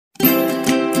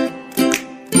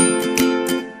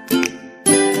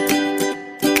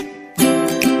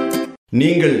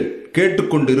நீங்கள்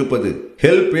கேட்டுக்கொண்டிருப்பது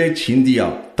HelpAge India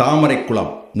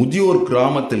Thamaraikulam முதியோர்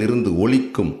கிராமத்தில் இருந்து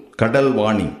ஒலிக்கும்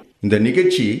கடல்வாணி. இந்த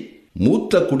நிகழ்ச்சி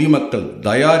மூத்த குடிமக்கள்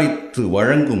தயாரித்து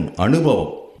வழங்கும்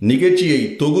அனுபவம். நிகழ்ச்சியை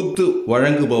தொகுத்து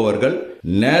வழங்குபவர்கள்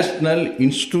national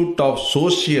institute of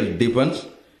social defence,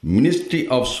 ministry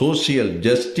of social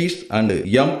justice and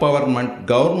empowerment,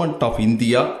 government of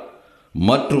India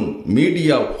மற்றும்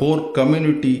மீடியா ஃபார்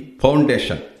கம்யூனிட்டி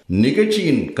ஃபவுண்டேஷன்.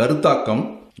 நிகழ்ச்சியின் கருத்தாக்கம்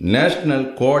நேஷனல்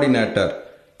கோஆர்டினேட்டர்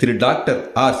திரு doctor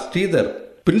R Sridhar,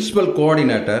 principal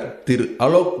coordinator திரு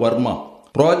Alok Verma,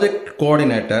 project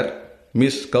coordinator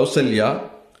miss Kausalya,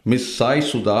 miss Sai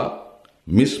Sudha,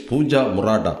 miss Pooja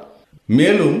Murada.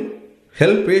 மேலும்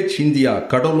ஹெல்பேஜ் இந்தியா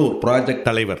கடலூர் ப்ராஜெக்ட்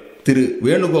தலைவர் திரு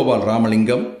Venugopal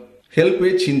Ramalingam,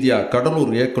 HelpAge India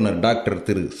Cuddalore இயக்குனர் doctor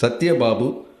திரு சத்யபாபு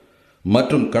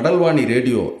மற்றும் Kadalvani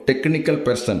radio technical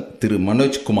person திரு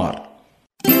மனோஜ்குமார்.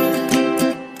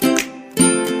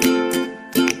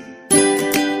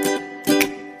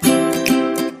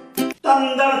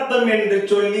 தந்தனத்தம் என்று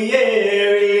சொல்லியே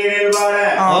வெள்ளினில் பாட,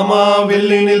 ஆமா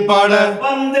வெள்ளினில் பாட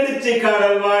வந்துடுச்சு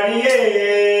கடல்வாணியே,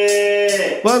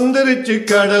 வந்துருச்சு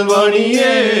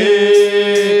கடல்வாணியே.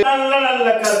 நல்ல நல்ல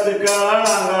கருத்துக்களா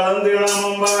நாங்களும்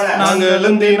தினமும் பாட,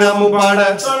 நாங்களும் தினமும் பாட,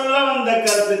 சொல்ல வந்த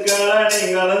கருத்துக்களா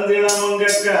நீங்களும் தினமும்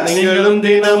கேட்க, நீங்களும்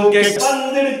தினமும் கேட்க.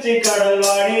 வந்துடுச்சு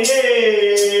கடல்வாணியே,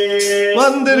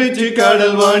 வந்துருச்சு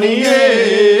கடல்வாணியே.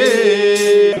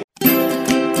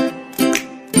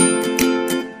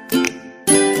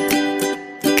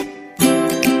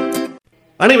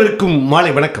 அனைவருக்கும்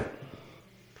மாலை வணக்கம்.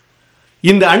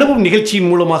 இந்த அனுபவம் நிகழ்ச்சியின்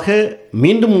மூலமாக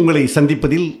மீண்டும் உங்களை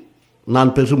சந்திப்பதில்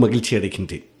நான் பெரும் மகிழ்ச்சி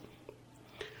அடைகின்றேன்.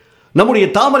 நம்முடைய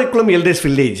தாமரைக்குளம் எல்டர்ஸ்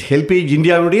வில்லேஜ், ஹெல்பேஜ்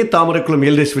இந்தியாவுடைய தாமரைக்குளம்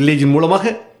எல்டர்ஸ் வில்லேஜின்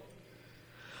மூலமாக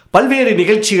பல்வேறு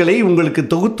நிகழ்ச்சிகளை உங்களுக்கு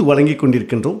தொகுத்து வழங்கி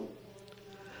கொண்டிருக்கின்றோம்.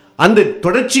 அந்த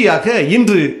தொடர்ச்சியாக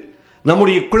இன்று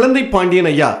நம்முடைய குழந்தை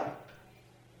பாண்டியன் ஐயா,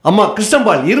 அம்மா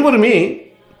கிருஷ்ணம்பாள் இருவருமே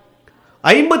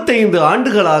 55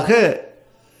 ஆண்டுகளாக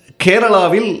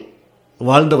கேரளாவில்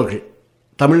வாழ்ந்தவர்கள்.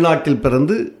 தமிழ்நாட்டில்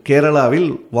பிறந்து கேரளாவில்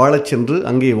வாழச் சென்று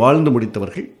அங்கே வாழ்ந்து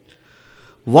முடித்தவர்கள்.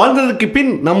 வாழ்ந்ததற்கு பின்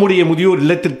நம்முடைய முதியோர்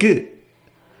இல்லத்திற்கு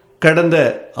கடந்த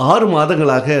 6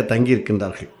 மாதங்களாக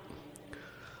தங்கியிருக்கின்றார்கள்.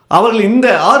 அவர்கள் இந்த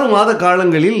 6 மாத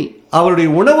காலங்களில் அவருடைய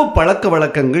உணவு பழக்க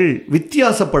வழக்கங்கள்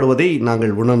வித்தியாசப்படுவதை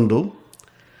நாங்கள் உணர்ந்தோம்.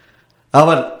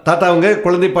 அவர் தாத்தாவங்க,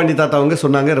 குழந்தை பாண்டி தாத்தாவங்க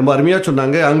சொன்னாங்க, ரொம்ப அருமையாக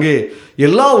சொன்னாங்க, அங்கே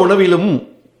எல்லா உணவிலும்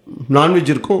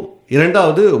நான்வெஜ் இருக்கும்,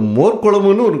 இரண்டாவது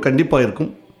மோர்க்குழம்புன்னு ஒரு கண்டிப்பாக இருக்கும்.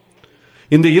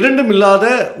 இந்த இரண்டும் இல்லாத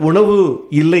உணவு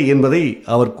இல்லை என்பதை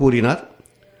அவர் கூறினார்.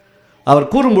 அவர்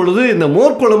கூறும் பொழுது இந்த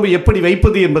மோர்க்குழம்பு எப்படி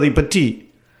வைப்பது என்பதை பற்றி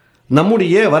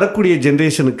நம்முடைய வரக்கூடிய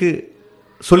ஜெனரேஷனுக்கு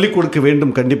சொல்லிக் கொடுக்க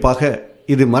வேண்டும். கண்டிப்பாக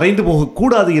இது மறைந்து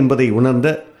போகக்கூடாது என்பதை உணர்ந்த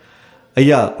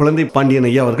ஐயா குழந்தை பாண்டியன்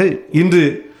ஐயா அவர்கள் இன்று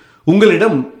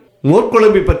உங்களிடம்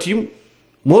மோர்க்குழம்பை பற்றியும்,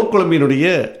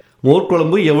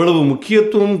 மோர்க்குழம்பு எவ்வளவு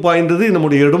முக்கியத்துவம் வாய்ந்தது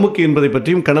நம்முடைய உடம்புக்கு என்பதை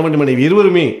பற்றியும் கணவன் மனைவி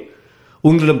இருவருமே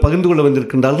உங்களிடம் பகிர்ந்து கொள்ள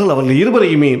வந்திருக்கின்றார்கள். அவர்கள்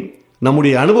இருவரையுமே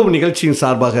நம்முடைய அனுபவ நிகழ்ச்சியின்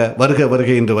சார்பாக வருக வருக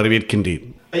என்று வரவேற்கின்றேன்.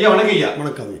 ஐயா வணக்கம். ஐயா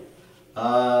வணக்கம்.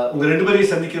 உங்க 2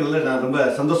 பேரையும் சந்திக்கிறதுல நான் ரொம்ப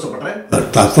சந்தோஷப்படுறேன்.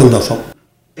 சந்தோஷம்.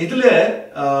 இதுல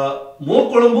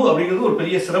மோர்க்குழம்பு அப்படிங்கிறது ஒரு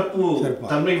பெரிய சிறப்பு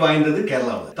தன்மை வாய்ந்தது.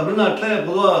 கேரளாவில், தமிழ்நாட்டில்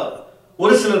பொதுவாக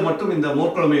ஒரு சிலர் மட்டும் இந்த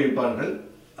மோர்க்குழம்பை வைப்பார்கள்.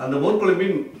 அந்த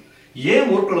மோர்க்குழம்பின் ஏன்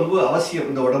மோர்க்குழம்பு அவசியம்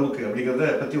இந்த உடம்புக்கு அப்படிங்கிறத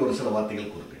பற்றி ஒரு சில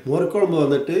வார்த்தைகள் கொடுங்க. மோர்க்குழம்பு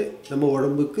வந்துட்டு நம்ம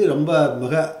உடம்புக்கு ரொம்ப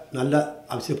மிக நல்ல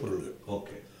அவசிய பொருள்கள்.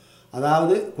 ஓகே.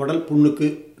 அதாவது குடல் புண்ணுக்கு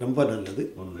ரொம்ப நல்லது.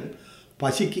 ஒன்று,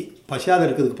 பசியாத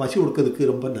இருக்கிறதுக்கு, பசி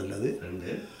கொடுக்கறதுக்கு ரொம்ப நல்லது.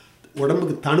 2,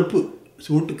 உடம்புக்கு தணுப்பு,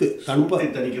 சூட்டுக்கு தணுப்பை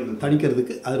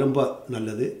தணிக்கிறதுக்கு அது ரொம்ப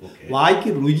நல்லது. வாய்க்கு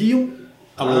ருசியும்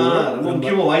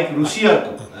முக்கியமாக வாய்க்கு ருசியாக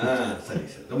இருக்கும். சரி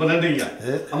சரி, ரொம்ப நன்றிங்க.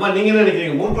 அம்மா நீங்கள் என்ன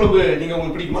நினைக்கிறீங்க? மோர்க்குழம்பு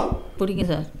உங்களுக்கு பிடிக்குமா? பிடிக்கும்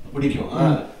சார். பிடிக்கும்.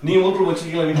 நீங்கள் மோர்க்குழம்பு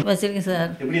வச்சுருக்கீங்களா? வச்சுருக்கேன் சார்.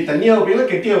 எப்படி தண்ணியாக வைப்பீங்களா,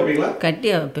 கெட்டியாக வைப்பீங்களா?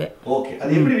 கட்டியாக வைப்பேன். ஓகே.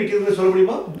 அது எப்படி வைக்கிறதுன்னு சொல்ல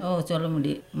முடியுமா? சொல்ல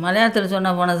முடியும். மலையாளத்தில்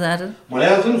சொன்னால் போனேன் சார்.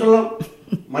 மலையாளத்தில் சொல்லலாம்.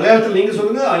 மலையாளத்தில் நீங்கள்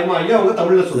சொல்லுங்கள், ஐயா அவங்க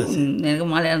தமிழில் சொல்லுங்கள். எனக்கு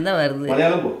மலையாளம் தான் வருது.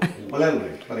 மலையாளம்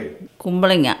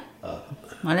கும்பளைங்க,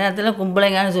 மலையாளத்தில்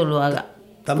கும்பளைங்கான்னு சொல்லுவாங்க.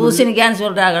 பூசணிக்கான்னு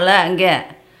சொல்கிறாங்கல்ல அங்கே,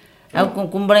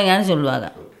 கும்பளைங்கான்னு சொல்லுவாங்க.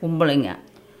 கும்பளைங்க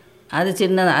அது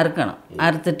சின்னதாக அறுக்கணும்.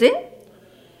 அறுத்துட்டு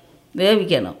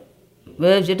வேவிக்கணும்.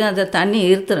 வேவிச்சுட்டு அந்த தண்ணி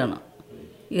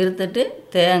இருத்துட்டு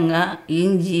தேங்காய்,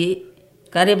 இஞ்சி,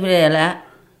 கறிவேப்பிலை இலை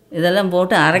இதெல்லாம்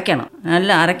போட்டு அரைக்கணும்.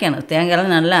 நல்லா அரைக்கணும்.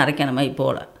 தேங்காயெல்லாம் நல்லா அரைக்கணும். மை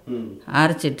போல்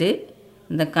அரைச்சிட்டு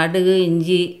இந்த கடுகு,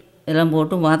 இஞ்சி இதெல்லாம்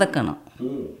போட்டு வதக்கணும்.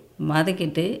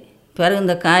 வதக்கிட்டு பிறகு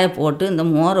இந்த காயை போட்டு இந்த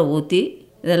மோரை ஊற்றி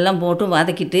இதெல்லாம் போட்டு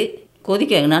வதக்கிட்டு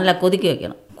நல்லா கொதிக்க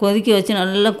வைக்கணும். கொதிக்க வச்சு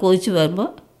நல்லா கொதித்து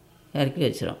வரும்போது இறக்கி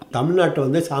வச்சிரும். தமிழ்நாட்டை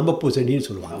வந்து சாம்ப பூசணின்னு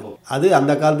சொல்லுவாங்க. அது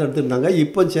அந்த காலத்தில் எடுத்துருந்தாங்க.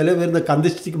 இப்போ சில பேர் இந்த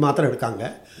கந்திஷ்டிக்கு மாத்திரம் எடுக்காங்க.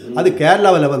 அது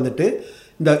கேரளாவில் வந்துட்டு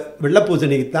இந்த வெள்ளை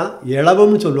பூசணிக்கு தான்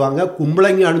இளவம்னு சொல்லுவாங்க,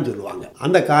 கும்பளங்கான்னு சொல்லுவாங்க.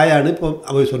 அந்த காயான்னு இப்போ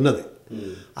அவங்க சொன்னது.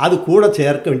 அது கூட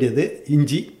சேர்க்க வேண்டியது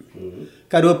இஞ்சி,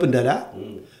 கருவேப்பிலை,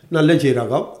 நல்ல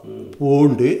சீரகம்,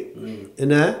 பூண்டு,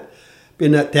 என்ன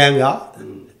பின்ன தேங்காய்,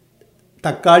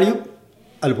 தக்காளியும்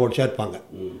அதில் போட்டு சேர்ப்பாங்க.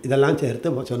 இதெல்லாம் சேர்த்து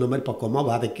சொன்ன மாதிரி பக்குவமாக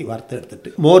வதக்கி வறுத்து எடுத்துட்டு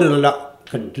மோர் நல்லா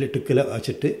கட்லெட்டுக்குள்ளே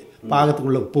வச்சுட்டு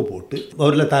பாகத்துக்குள்ளே உப்பு போட்டு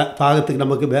மோரில் பாகத்துக்கு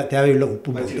நமக்கு தேவையுள்ள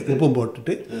உப்பும்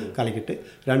போட்டுட்டு கலக்கிட்டு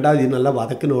ரெண்டாவது இது நல்லா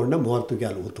வதக்கின உடனே மோர் தூக்கி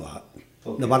அதில் ஊற்றுவாங்க.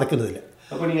 இந்த வதக்குனதில்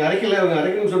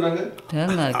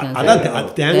அதான்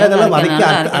தேங்காய் இதெல்லாம் வதக்கி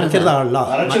அரைச்சிருந்தாங்கல்ல,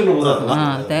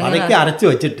 வதக்கி அரைச்சி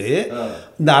வச்சுட்டு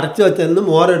இந்த அரைச்சி வச்சிருந்து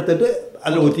மோரை எடுத்துட்டு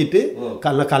அதில் ஊற்றிட்டு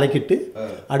நல்லா கலக்கிட்டு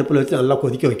அடுப்பில் வச்சு நல்லா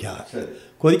கொதிக்க வைக்காங்க.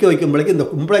 கொதிக்க வைக்கும்போது இந்த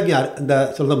கும்பளைக்கு இந்த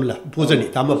சொல்கிறோம்ல பூசணி,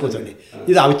 தாமரை பூசணி,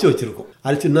 இதை அவிச்சு வச்சுருக்கோம்.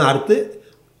 அரிசி இன்னும் அறுத்து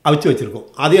அவிச்சு வச்சுருக்கோம்.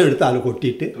 அதையும் எடுத்து அதில்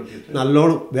கொட்டிட்டு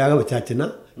நல்லோன்னு வேக வச்சாச்சுன்னா,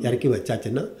 இறக்கி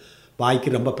வச்சாச்சுன்னா வாய்க்கு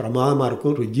ரொம்ப பிரமாதமாக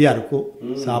இருக்கும், ருச்சியாக இருக்கும்,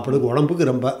 சாப்பிடுறதுக்கு உடம்புக்கு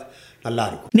ரொம்ப நல்லா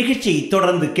இருக்கும். நிகழ்ச்சியை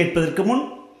தொடர்ந்து கேட்பதற்கு முன்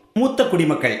மூத்த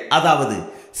குடிமக்கள் அதாவது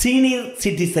சீனியர்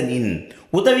சிட்டிசனின்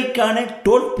உதவிக்கான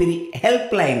டோல் ஃப்ரீ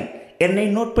ஹெல்ப்லைன் எண்ணை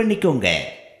நோட் பண்ணிக்கோங்க.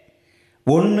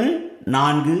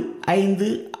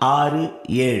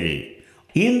 145667.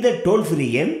 இந்த டோல் ஃப்ரீ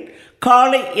எண்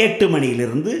காலை 8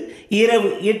 மணியிலிருந்து இரவு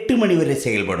 8 மணி வரை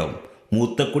செயல்படும்.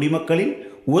 மூத்த குடிமக்களின்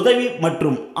உதவி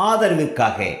மற்றும்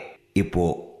ஆதரவிற்காக இப்போ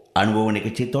அனுபவ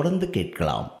நிகழ்ச்சி தொடர்ந்து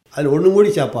கேட்கலாம். அதில் ஒன்று மூடி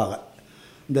சேர்ப்பாங்க.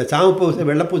 இந்த சாமப்பூசை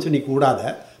வெள்ளைப்பூசணி கூடாத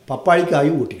பப்பாளி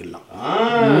காயும் ஊட்டிக்கலாம்.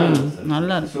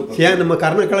 நல்லா நம்ம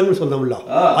கருணக்கிழங்குன்னு சொல்லுவோம்ல,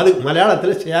 அது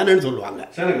மலையாளத்தில் சேனன்னு சொல்லுவாங்க,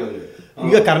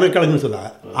 இங்கே கருணக்கிழங்குன்னு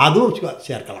சொல்லுவாங்க. அதுவும்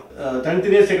சேர்க்கலாம்.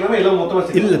 தனித்தனியாக சேர்க்கலாமா இல்லை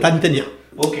மொத்தமாக? இல்லை, தனித்தனியாக.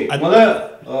 ஓகே,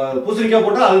 பூசணிக்காய்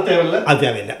போட்டால் அது தேவையில்லை, அது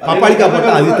தேவையில்லை. பப்பாளிக்காய்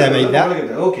போட்டால் அது தேவையில்லை.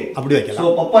 ஓகே, அப்படி வைக்கலாம்.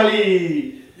 பப்பாளி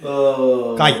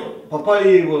காய், பப்பாளி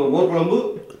மோர் குழம்பு,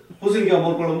 பூசணிக்காய்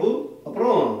மோர் குழம்பு,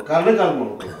 அப்புறம் கருணக்காய்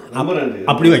மோர் குழம்பு,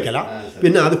 அப்படி வைக்கலாம்.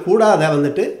 பின்ன அது கூடாத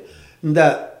வந்துட்டு இந்த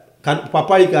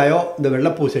பப்பாளிக்காயோ இந்த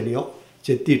வெள்ளைப்பூசணியோ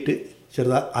செத்திட்டு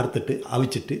சிறிதாக அறுத்துட்டு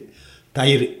அவிச்சிட்டு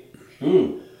தயிர்,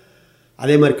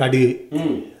 அதே மாதிரி கடுகு,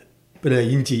 பின்ன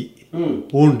இஞ்சி,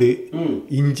 பூண்டு,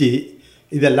 இஞ்சி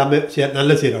இதெல்லாமே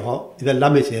நல்ல சீரகம்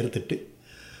இதெல்லாமே சேர்த்துட்டு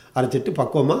அரைச்சிட்டு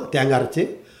பக்குவமாக தேங்காய் அரைச்சி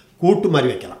கூட்டு மாதிரி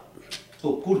வைக்கலாம்.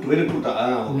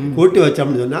 கூட்டி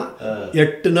வச்சோம்னு சொன்னால்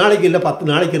 8 நாளைக்கு இல்லை 10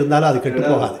 நாளைக்கு இருந்தாலும் அது கெட்டு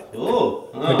போகாது.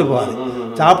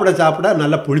 சாப்பிட சாப்பிட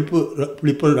நல்ல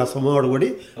புளிப்பு ரசமோடு கூடி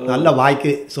நல்ல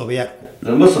வாய்க்கு சுவையாக இருக்கும்.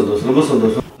 ரொம்ப சந்தோஷம், ரொம்ப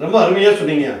சந்தோஷம், ரொம்ப அருமையாக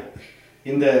சொன்னீங்க.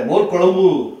 இந்த மோர் குழம்பு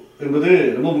என்பது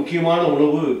ரொம்ப முக்கியமான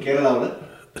உணவு கேரளாவில்.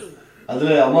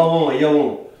 அதில் அம்மாவும்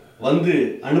ஐயாவும் வந்து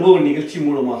அனுபவ நிகழ்ச்சி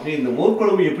மூலமாக இந்த மோர்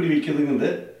குழம்பு எப்படி வைக்கிறதுங்கிறத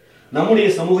நம்முடைய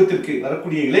சமூகத்திற்கு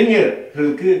வரக்கூடிய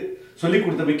இளைஞர்களுக்கு சொல்லிக்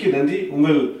கொடுத்தமைக்கு நன்றி.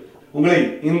 உங்களை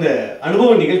இந்த அனுபவ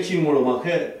நிகழ்ச்சியின் மூலமாக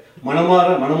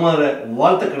மனமாற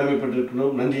வாழ்த்த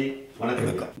கடமைப்பட்டிருக்கணும். நன்றி,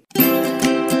 வணக்கம்.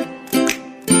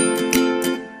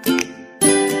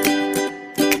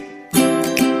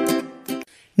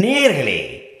 நேயர்களே,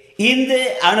 இந்த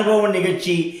அனுபவ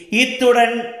நிகழ்ச்சி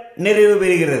இத்துடன் நிறைவு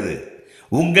பெறுகிறது.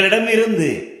 உங்களிடமிருந்து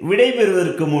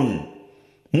விடைபெறுவதற்கு முன்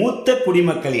மூத்த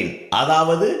குடிமக்களின்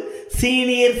அதாவது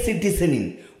சீனியர் சிட்டிசனின்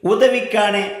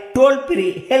உதவிக்கான டோல் ஃப்ரீ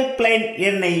ஹெல்ப்லைன்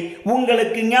எண்ணை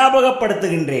உங்களுக்கு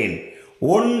ஞாபகப்படுத்துகின்றேன்.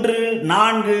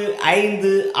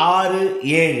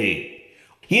 145667.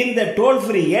 இந்த டோல்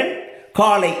ஃப்ரீ எண்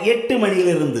காலை 8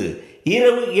 மணியிலிருந்து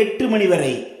இரவு 8 மணி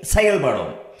வரை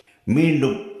செயல்படும்.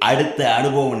 மீண்டும் அடுத்த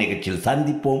அனுபவ நிகழ்ச்சியில்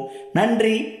சந்திப்போம்.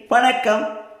 நன்றி, வணக்கம்.